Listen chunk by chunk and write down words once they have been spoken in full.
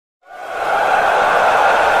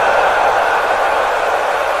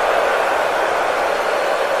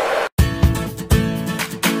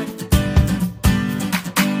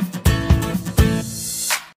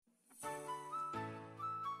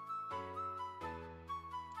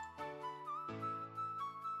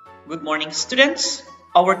Good morning, students.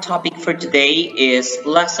 Our topic for today is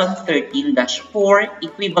Lesson 13-4,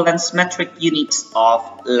 Equivalence Metric Units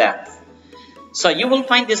of Length. So you will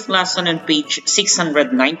find this lesson on page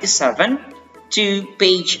 697 to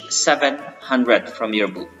page 700 from your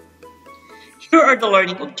book. Here are the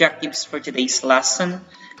learning objectives for today's lesson.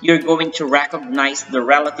 You're going to recognize the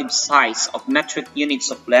relative size of metric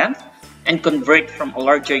units of length and convert from a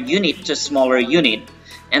larger unit to a smaller unit,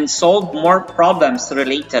 and solve more problems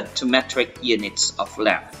related to metric units of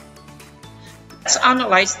length. Let's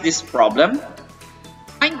analyze this problem.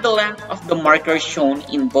 Find the length of the marker shown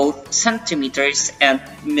in both centimeters and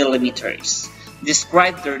millimeters.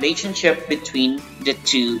 Describe the relationship between the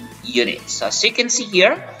two units. So as you can see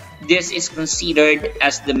here, this is considered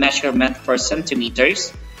as the measurement for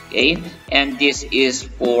centimeters, okay? And this is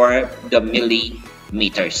for the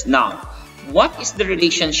millimeters. Now, what is the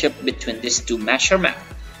relationship between these two measurements?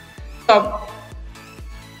 So,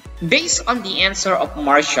 based on the answer of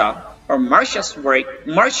Marcia's work,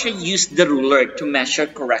 Marcia used the ruler to measure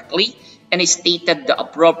correctly and stated the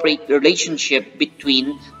appropriate relationship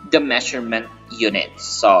between the measurement units.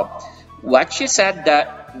 So, what she said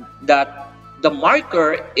that the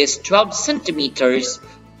marker is 12 centimeters,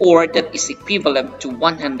 or that is equivalent to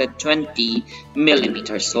 120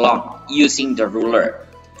 millimeters long using the ruler,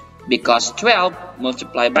 because 12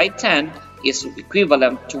 multiplied by 10 is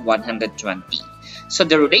equivalent to 120. So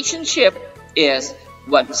the relationship is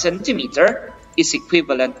 1 centimeter is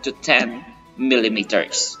equivalent to 10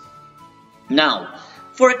 millimeters. Now,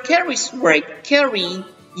 for Carrie's work, Carrie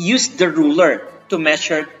used the ruler to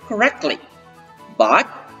measure correctly, but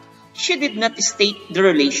she did not state the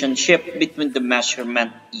relationship between the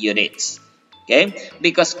measurement units. Okay,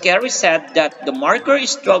 because Carrie said that the marker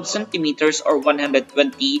is 12 centimeters or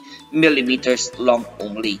 120 millimeters long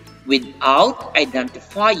only, without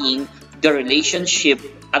identifying the relationship.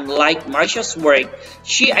 Unlike Marcia's work,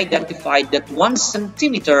 she identified that 1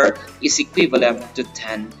 centimeter is equivalent to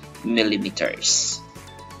 10 millimeters.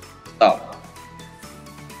 So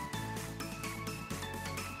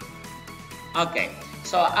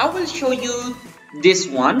I will show you this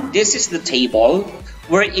one. This is the table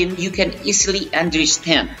wherein you can easily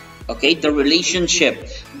understand, okay, the relationship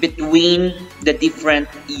between the different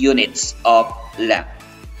units of length.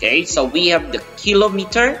 Okay, so we have the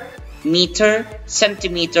kilometer, meter,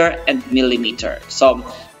 centimeter, and millimeter. So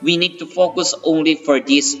we need to focus only for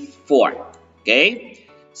these four. Okay,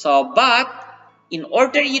 so but in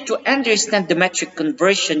order you to understand the metric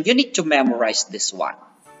conversion, you need to memorize this one.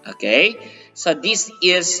 Okay, so this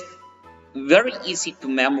is very easy to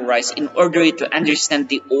memorize in order to understand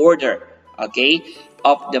the order, okay,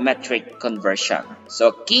 of the metric conversion.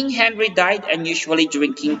 So King Henry died unusually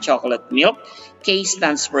drinking chocolate milk. K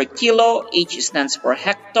stands for kilo, H stands for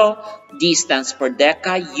hecto, D stands for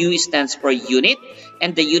deca, U stands for unit,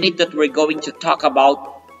 and the unit that we're going to talk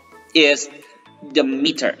about is the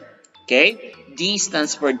meter. Okay, D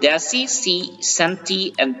stands for deci, C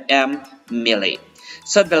centi, and M milli.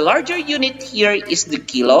 So the larger unit here is the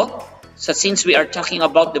kilo. So since we are talking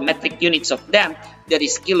about the metric units of length, that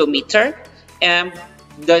is kilometer, and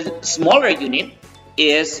the smaller unit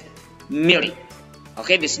is milli.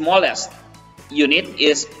 Okay, the smallest unit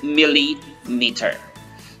is millimeter.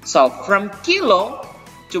 So from kilo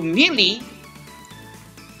to milli,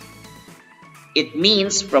 it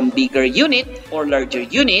means from bigger unit or larger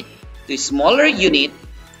unit to smaller unit.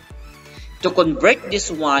 To convert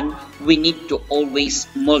this one, we need to always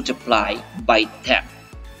multiply by 10.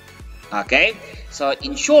 Okay, so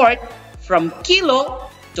in short, from kilo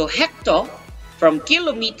to hecto, from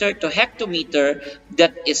kilometer to hectometer,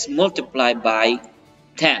 that is multiplied by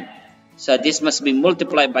 10. So this must be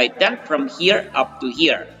multiplied by 10 from here up to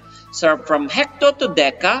here. So from hecto to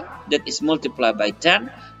deca, that is multiplied by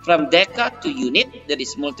 10. From deca to unit, that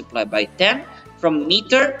is multiplied by 10. From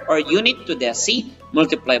meter or unit to deci,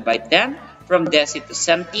 multiplied by 10. From deci to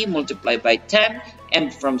centi, multiplied by 10.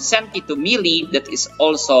 And from centi to milli, that is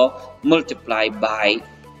also multiplied by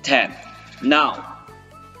 10. Now,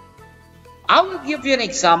 I will give you an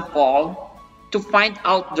example to find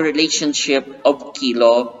out the relationship of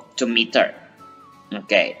kilo to meter.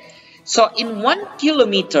 Okay, so in 1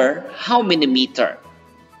 kilometer, how many meter?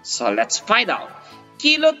 So let's find out.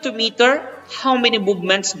 Kilo to meter, how many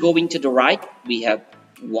movements going to the right? We have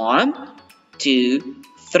 1, 2,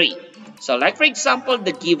 3. So like for example,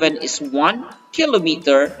 the given is 1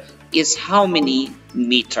 kilometer is how many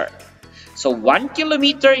meter? So 1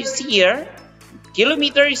 kilometer is here,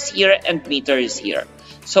 kilometer is here, and meter is here.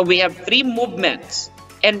 So we have 3 movements,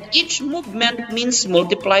 and each movement means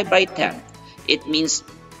multiply by 10. It means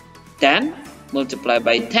 10 multiplied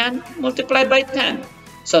by 10 multiplied by 10.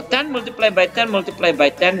 So 10 multiplied by 10 multiplied by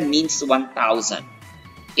 10 means 1,000.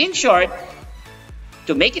 In short,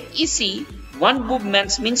 to make it easy, 1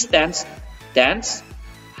 movement means tens, tens,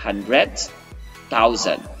 hundreds,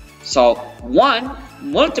 thousand. So 1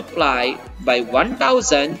 multiplied by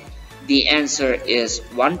 1,000, the answer is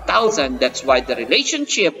 1,000. That's why the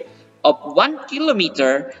relationship of 1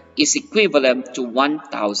 kilometer is equivalent to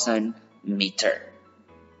 1,000 meter.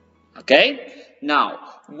 Okay? Now,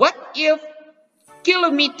 what if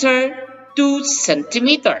kilometer to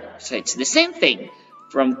centimeter? So it's the same thing.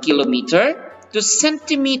 From kilometer to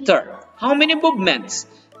centimeter. How many movements?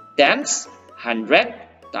 Tens, 100,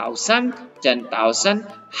 1,000, 10,000,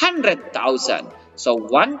 100,000. So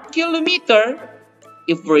 1 kilometer,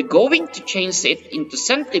 if we're going to change it into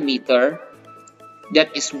centimeter,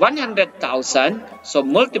 that is 100,000. So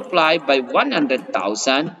multiply by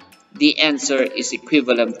 100,000, the answer is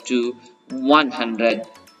equivalent to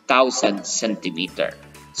 100,000 centimeter.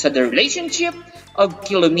 So the relationship of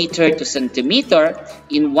kilometer to centimeter,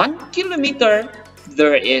 in 1 kilometer,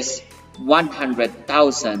 there is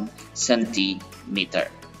 100,000 centimeter.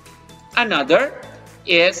 Another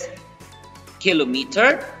is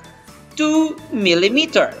kilometer to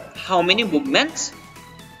millimeter. How many movements?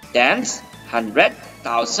 Tens,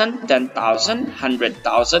 100,000, 10,000,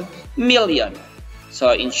 100,000, million.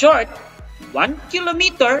 So in short, 1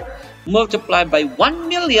 kilometer multiplied by 1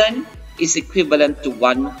 million is equivalent to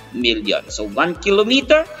 1 million. So 1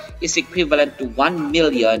 kilometer is equivalent to 1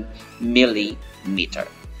 million millimeter.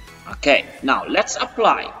 Okay, now let's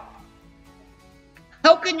apply.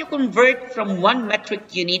 How can you convert from 1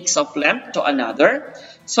 metric units of length to another?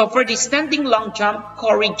 So for the standing long jump,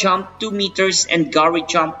 Corey jumped 2 meters and Gary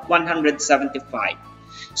jumped 175.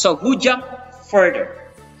 So who jumped further?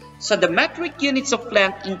 So the metric units of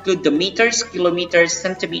length include the meters, kilometers,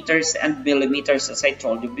 centimeters, and millimeters, as I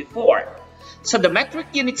told you before. So the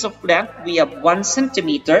metric units of length, we have 1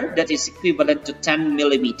 centimeter, that is equivalent to 10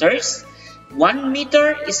 millimeters. 1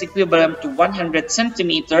 meter is equivalent to 100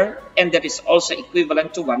 centimeter, and that is also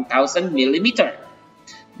equivalent to 1,000 millimeter.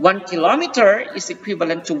 1 kilometer is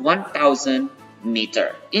equivalent to 1,000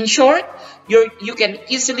 meter. In short, you can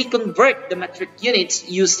easily convert the metric units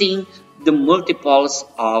using the multiples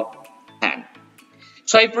of 10.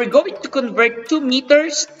 So if we're going to convert 2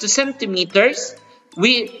 meters to centimeters,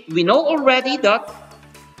 we know already that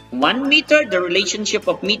 1 meter, the relationship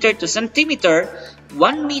of meter to centimeter,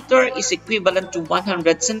 1 meter is equivalent to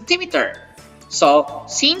 100 centimeter. So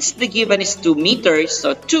since the given is 2 meters,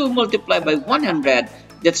 so 2 multiplied by 100,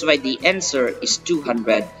 that's why the answer is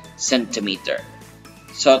 200 centimeter.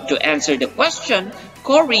 So to answer the question,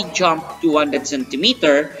 Corey jumped 200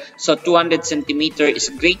 centimeter. So 200 centimeter is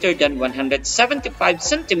greater than 175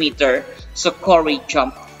 centimeter. So Corey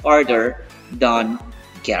jumped farther than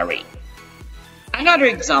Gary. Another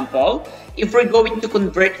example, if we're going to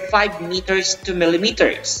convert 5 meters to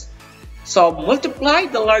millimeters. So multiply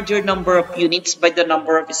the larger number of units by the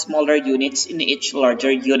number of smaller units in each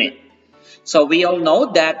larger unit. So we all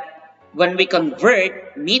know that when we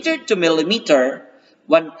convert meter to millimeter,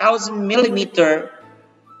 1,000 millimeter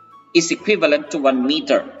is equivalent to 1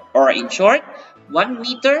 meter. Or in short, 1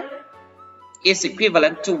 meter is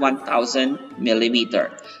equivalent to 1,000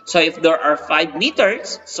 millimeter. So if there are 5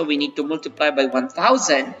 meters, so we need to multiply by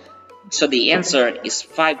 1,000. So the answer is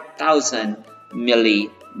 5,000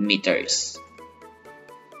 millimeters.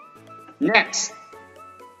 Next,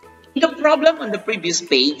 in the problem on the previous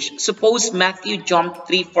page, suppose Matthew jumped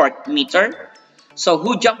 3/4 meter. So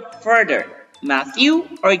who jumped further, Matthew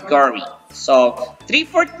or Gary? So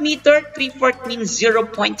 3/4 meter, 3/4 means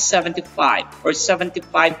 0.75 or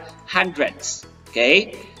 75 hundredths.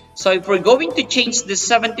 Okay, so if we're going to change the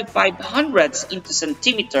 75 hundredths into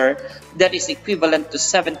centimeter, that is equivalent to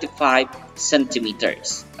 75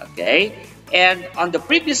 centimeters. Okay, and on the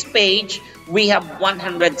previous page, we have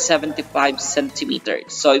 175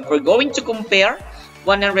 centimeters. So if we're going to compare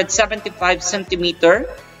 175 centimeter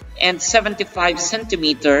and 75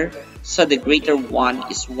 centimeter, so the greater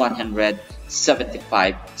one is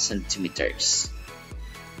 175 centimeters.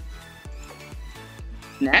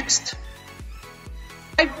 Next,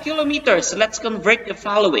 5 kilometers. Let's convert the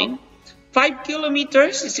following. 5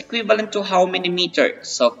 kilometers is equivalent to how many meters?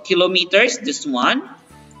 So kilometers, this one,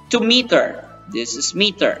 to meter. This is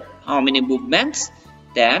meter. How many movements?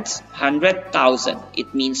 That's 100,000.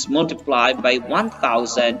 It means multiply by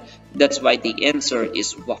 1,000. That's why the answer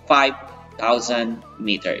is 5,000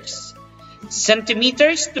 meters.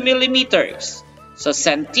 Centimeters to millimeters. So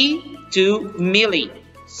centi to milli.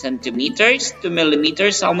 Centimeters to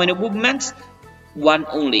millimeters. How many movements? 1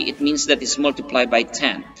 only. It means that it's multiplied by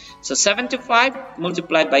 10. So 75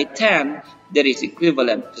 multiplied by 10, that is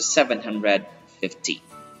equivalent to 750.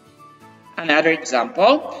 Another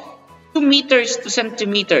example, 2 meters to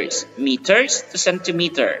centimeters, meters to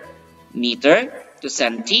centimeter, meter to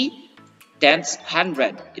centi, tenths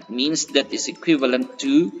 100. It means that is equivalent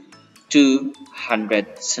to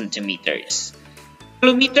 200 centimeters.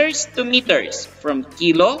 Kilometers to meters, from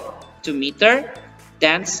kilo to meter,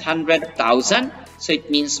 tenths 100,000. So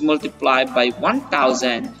it means multiply by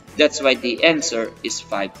 1,000. That's why the answer is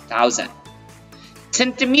 5,000.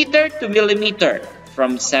 Centimeter to millimeter,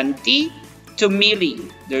 from centi to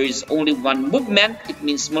milli. There is only one movement. It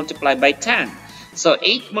means multiply by 10. So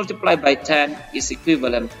 8 multiplied by 10 is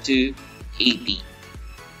equivalent to 80.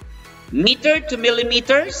 Meter to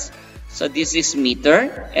millimeters. So this is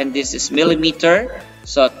meter and this is millimeter.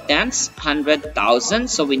 So tenths 100,000.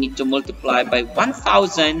 So we need to multiply by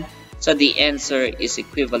 1,000. So the answer is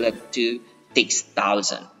equivalent to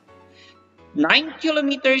 6,000. 9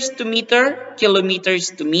 kilometers to meter,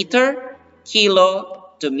 kilometers to meter,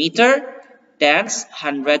 kilo to meter, tenths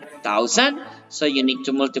 100,000. So you need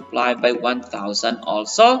to multiply by 1,000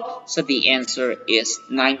 also. So the answer is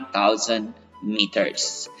 9,000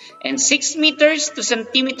 meters. And 6 meters to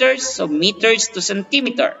centimeters, so meters to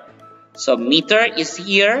centimeter. So meter is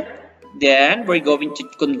here. Then we're going to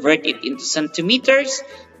convert it into centimeters.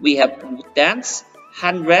 We have tenths,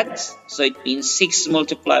 hundreds, so it means 6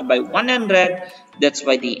 multiplied by 100. That's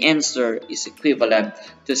why the answer is equivalent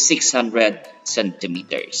to 600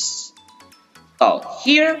 centimeters. So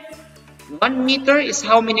here, 1 meter is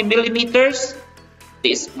how many millimeters?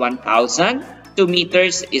 Is 1,000. 2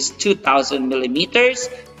 meters is 2,000 millimeters.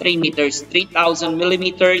 3 meters, 3,000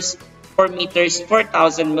 millimeters. 4 meters,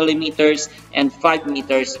 4,000 millimeters. And 5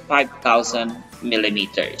 meters, 5,000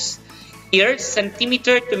 millimeters. Here,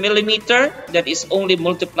 centimeter to millimeter, that is only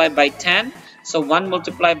multiplied by 10. So 1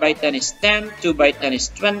 multiplied by 10 is 10, 2 by 10 is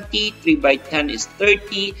 20, 3 by 10 is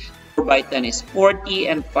 30, 4 by 10 is 40,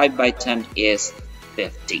 and 5 by 10 is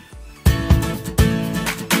 50.